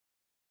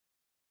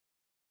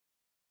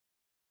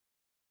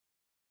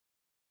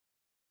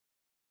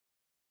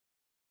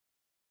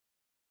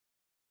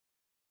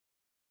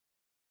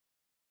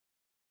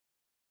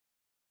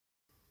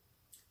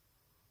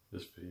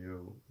This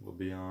video will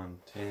be on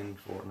 10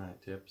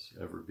 Fortnite tips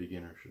every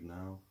beginner should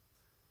know.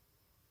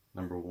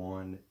 Number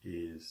one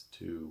is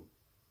to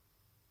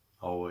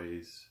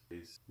always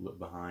look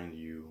behind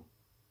you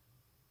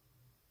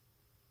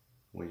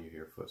when you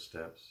hear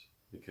footsteps,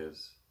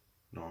 because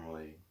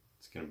normally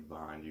it's going to be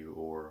behind you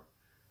or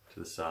to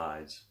the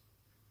sides.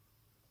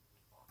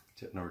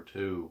 Tip number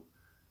two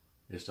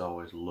is to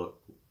always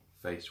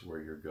face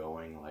where you're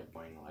going, like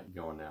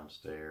going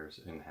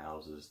downstairs, in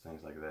houses,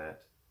 things like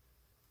that.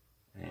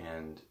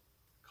 And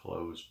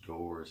close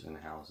doors in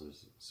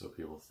houses so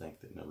people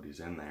think that nobody's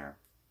in there.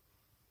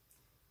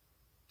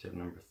 Tip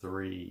number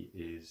three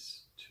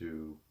is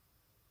to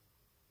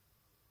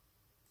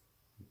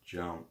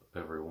jump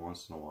every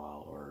once in a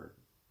while, or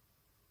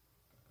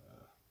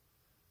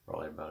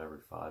probably about every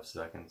 5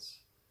 seconds,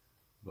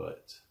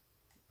 but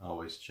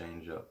always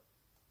change up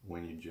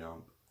when you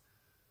jump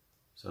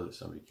so that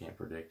somebody can't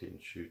predict it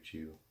and shoot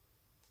you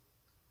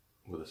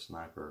with a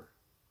sniper.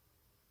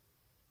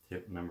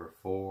 Tip number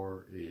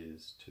four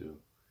is to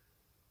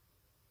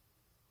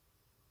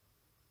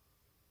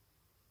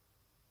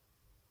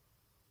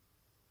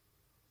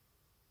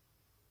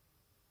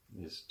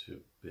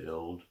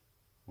build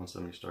when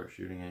somebody starts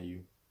shooting at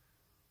you,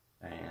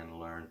 and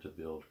learn to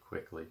build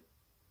quickly.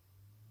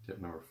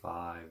 Tip number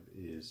five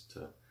is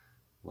to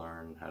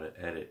learn how to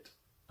edit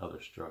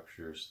other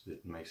structures.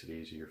 That makes it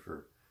easier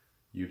for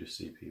you to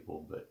see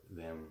people, but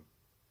them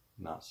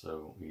not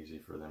so easy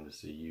for them to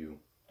see you.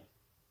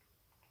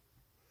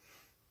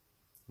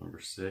 Number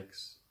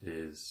six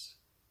is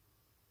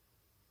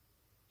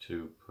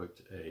to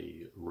put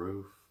a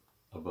roof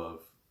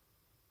above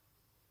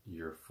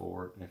your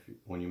fort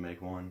when you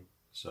make one,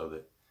 so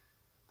that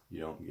you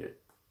don't get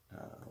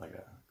like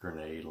a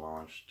grenade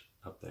launched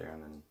up there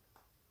and then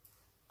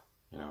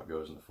it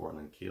goes in the fort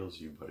and then kills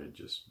you, but it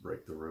just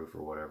break the roof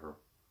or whatever.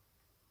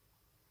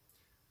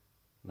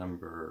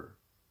 Number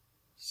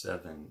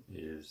seven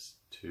is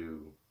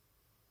to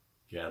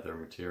gather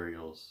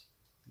materials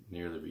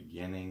near the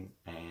beginning,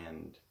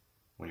 and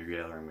when you're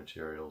gathering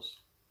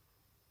materials,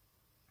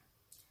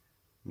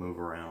 move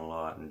around a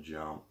lot and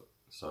jump,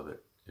 so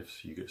that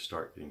if you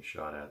start getting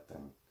shot at,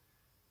 then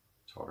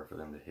it's harder for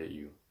them to hit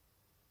you.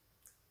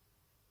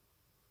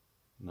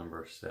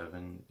 Number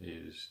seven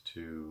is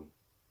to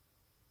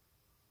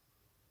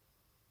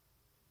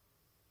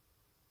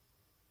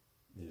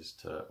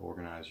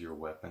organize your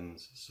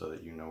weapons so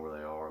that you know where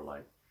they are,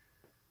 like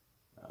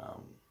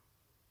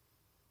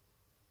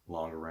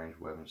longer range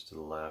weapons to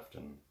the left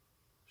and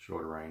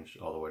shorter range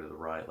all the way to the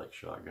right, like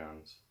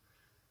shotguns,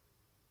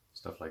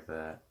 stuff like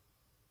that.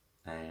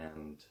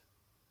 And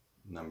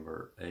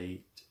number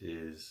eight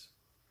is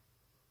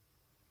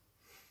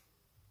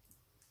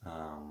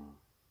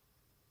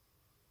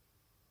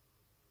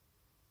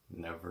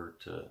never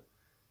to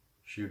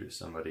shoot at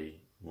somebody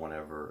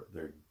whenever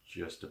they're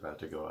just about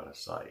to go out of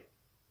sight,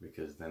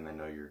 because then they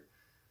know your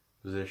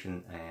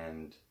position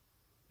and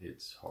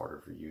it's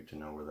harder for you to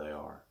know where they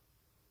are.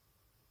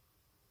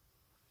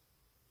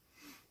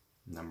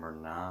 Number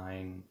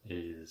nine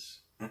is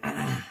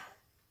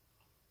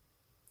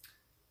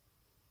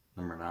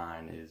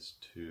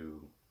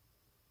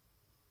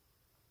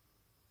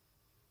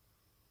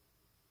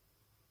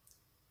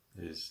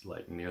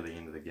like near the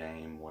end of the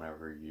game,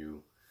 whenever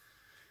you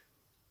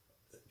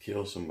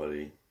kill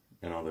somebody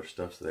and all their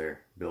stuff's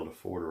there, build a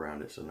fort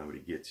around it so nobody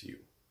gets you.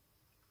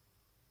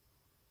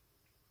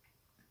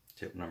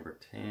 Tip number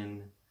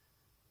 10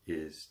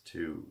 is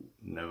to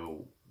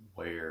know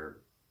where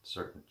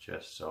certain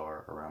chests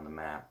are around the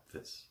map.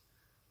 That's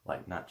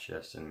like not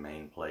chests in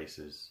main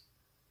places,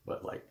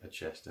 but like a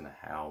chest in a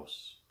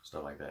house,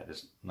 stuff like that.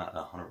 It's not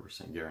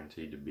 100%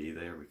 guaranteed to be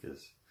there,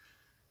 because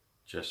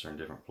chests are in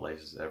different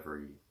places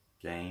every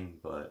game,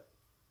 but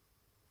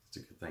it's a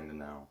good thing to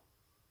know.